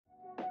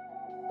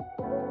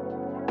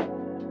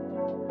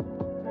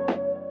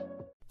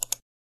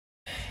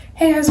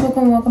Hey guys,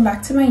 welcome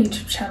back to my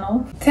YouTube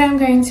channel. Today I'm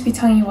going to be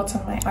telling you what's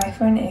on my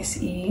iPhone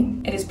SE.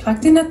 It is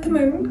plugged in at the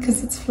moment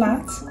because it's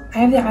flat. I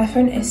have the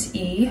iPhone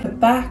SE. The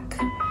back,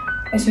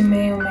 as you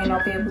may or may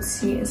not be able to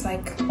see, is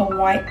like a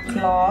white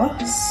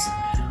glass.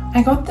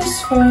 I got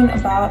this phone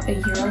about a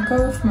year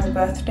ago for my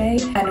birthday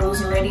and it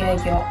was already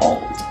a year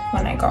old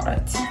when I got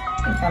it,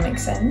 if that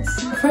makes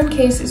sense. The phone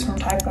case is from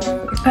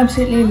Typo. I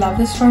absolutely love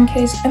this phone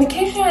case, and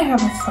occasionally I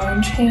have a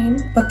phone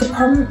chain, but the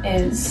problem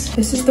is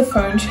this is the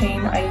phone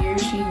chain I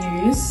usually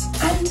use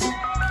and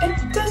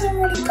it doesn't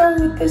really go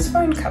with this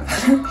phone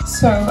cover.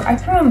 So I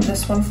put on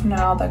this one for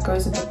now that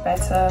goes a bit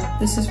better.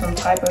 This is from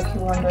Typo if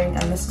you're wondering,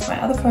 and this is my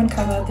other phone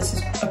cover. This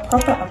is a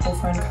proper Apple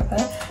phone cover.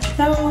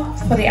 Now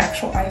for the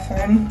actual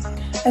iPhone.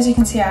 As you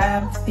can see, I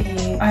have the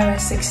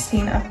iOS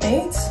 16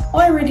 update.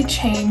 All I really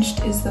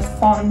changed is the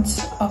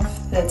font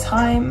of the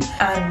time,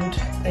 and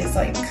there's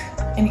like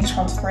any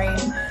chance of rain.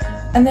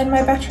 And then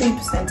my battery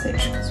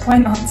percentage, because why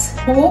not?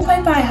 For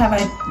wallpaper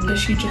I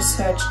literally just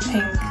searched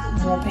pink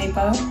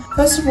wallpaper.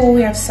 First of all,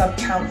 we have sub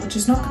count, which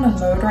is not going to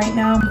load right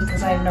now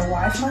because I have no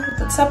Wi-Fi.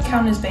 But sub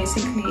count is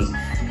basically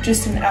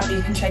just an app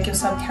you can check your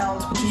sub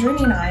count, which is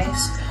really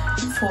nice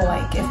for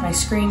like if my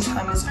screen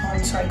time is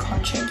on so I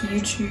can't check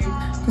YouTube,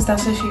 because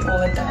that's actually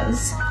all it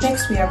does.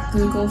 Next we have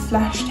Google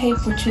Flash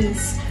Tape, which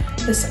is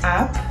this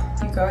app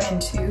you go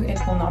into. It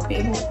will not be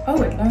able,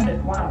 oh, it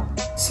loaded, wow.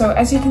 So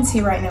as you can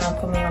see right now, I'm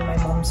filming on my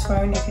mom's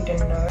phone if you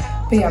didn't know.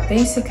 But yeah,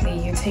 basically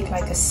you take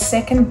like a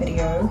second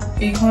video,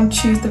 you can't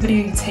choose the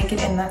video, you take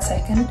it in that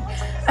second,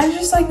 and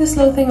just like this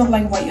little thing of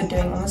like what you're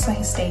doing, almost like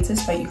a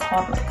status, but you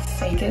can't like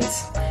fake it.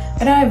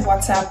 And I have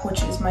WhatsApp,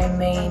 which is my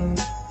main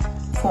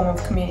form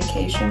of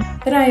communication.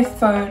 Then I have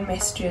phone,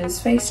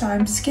 messages,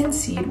 FaceTime, Skin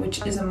Seed,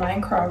 which is a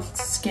Minecraft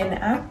skin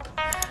app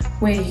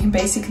where you can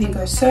basically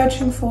go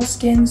searching for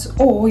skins,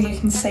 or you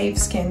can save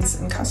skins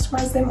and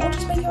customize them, or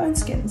just make your own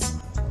skins.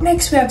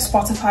 Next we have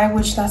Spotify,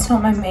 which that's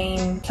not my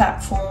main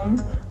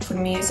platform for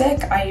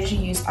music. I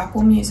usually use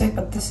Apple Music,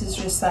 but this is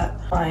just that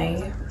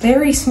my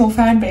very small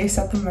fan base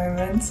at the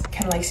moment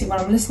can like see what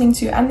I'm listening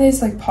to, and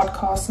there's like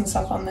podcasts and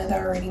stuff on there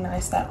that are really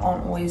nice that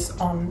aren't always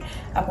on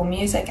Apple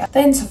Music.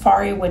 Then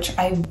Safari, which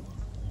I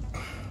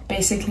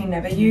basically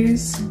never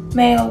use.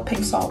 Mail,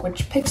 Picsart,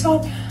 which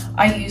Picsart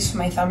I use for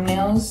my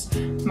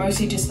thumbnails,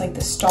 mostly just like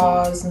the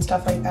stars and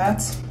stuff like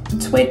that.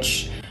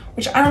 Twitch,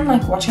 which I don't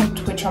like watching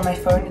Twitch on my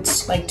phone,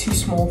 it's like too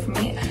small for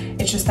me.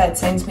 It's just that it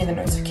sends me the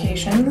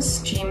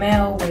notifications.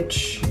 Gmail,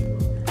 which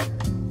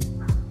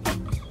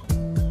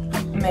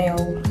mail,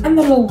 and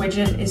the little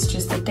widget is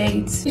just the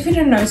dates. If you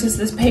didn't notice,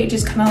 this page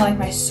is kind of like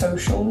my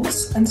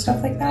socials and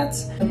stuff like that.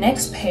 The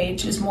next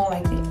page is more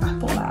like the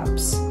Apple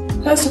apps.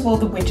 First of all,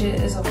 the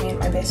widget is of me and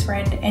my best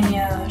friend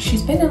Enya.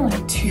 She's been in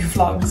like 2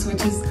 vlogs,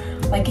 which is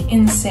like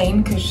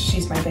insane because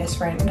she's my best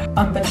friend.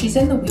 But she's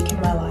in the week in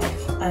my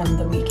life and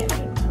the weekend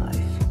in my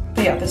life.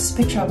 But yeah, this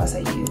picture of us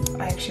at youth,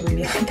 I actually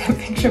really like that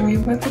picture. We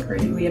both look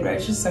really weird, but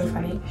it's just so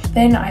funny.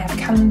 Then I have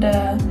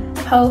calendar,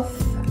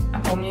 health,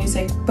 Apple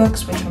Music,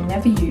 books, which I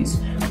never use,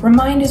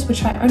 reminders,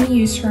 which I only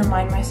use to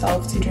remind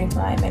myself to drink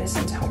my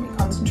medicine to help me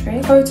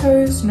concentrate,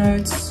 photos,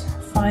 notes,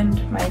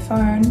 find my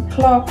phone,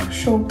 clock,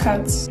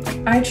 shortcuts,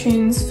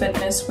 iTunes,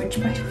 fitness, which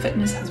my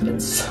fitness has been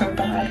so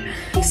bad.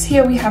 Next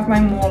here we have my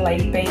more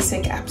like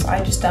basic apps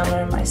I just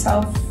downloaded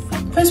myself.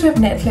 First we have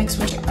Netflix,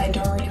 which I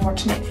don't really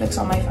watch Netflix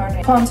on my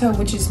phone. Phonto,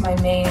 which is my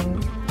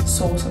main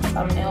source of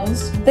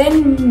thumbnails.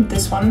 Then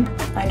this one,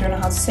 I don't know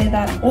how to say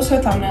that. Also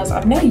thumbnails,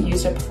 I've never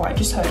used it before, I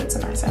just heard it's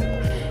a nice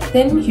app.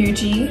 Then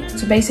Hugie,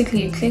 so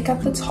basically you click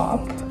at the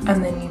top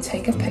and then you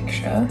take a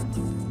picture,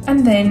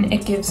 and then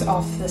it gives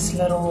off this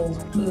little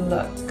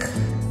look.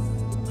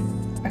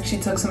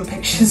 Actually took some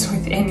pictures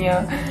with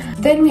Enya.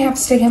 Then we have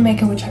Sticker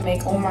Maker, which I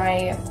make all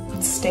my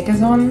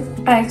stickers on.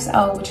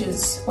 IXL, which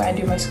is where I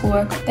do my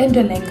schoolwork. Then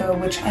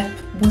Duolingo, which I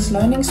was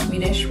learning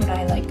Swedish when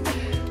I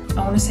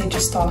want to say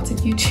just started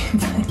YouTube,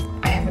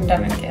 but I haven't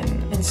done it again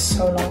in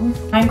so long.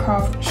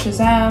 Minecraft,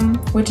 Shazam,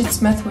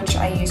 Widgetsmith, which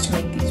I use to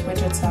make these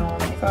widgets that are on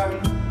my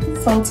phone.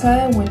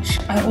 Filter, which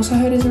I also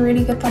heard is a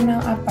really good thumbnail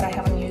app, but I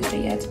haven't used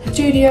it yet.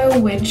 Studio,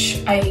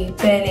 which I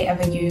barely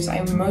ever use. I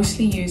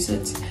mostly use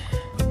it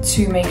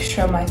to make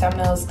sure my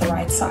thumbnail is the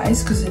right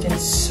size, because it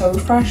is so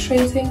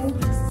frustrating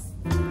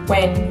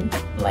when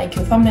like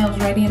your thumbnail is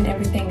ready and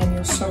everything and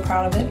you're so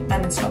proud of it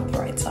and it's not the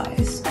right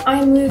size.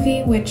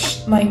 iMovie,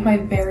 which like my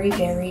very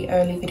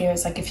early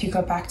videos, like if you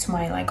go back to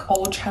my like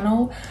old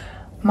channel,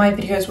 my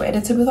videos were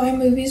edited with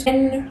iMovies.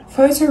 And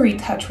Photo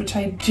Retouch, which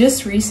I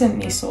just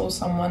recently saw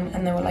someone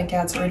and they were like,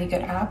 yeah, it's a really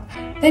good app.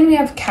 Then we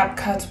have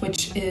CapCut,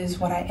 which is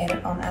what I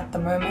edit on at the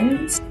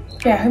moment.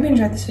 Yeah, I hope you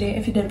enjoyed this video.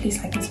 If you did,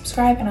 please like and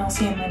subscribe, and I'll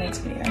see you in my next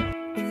video.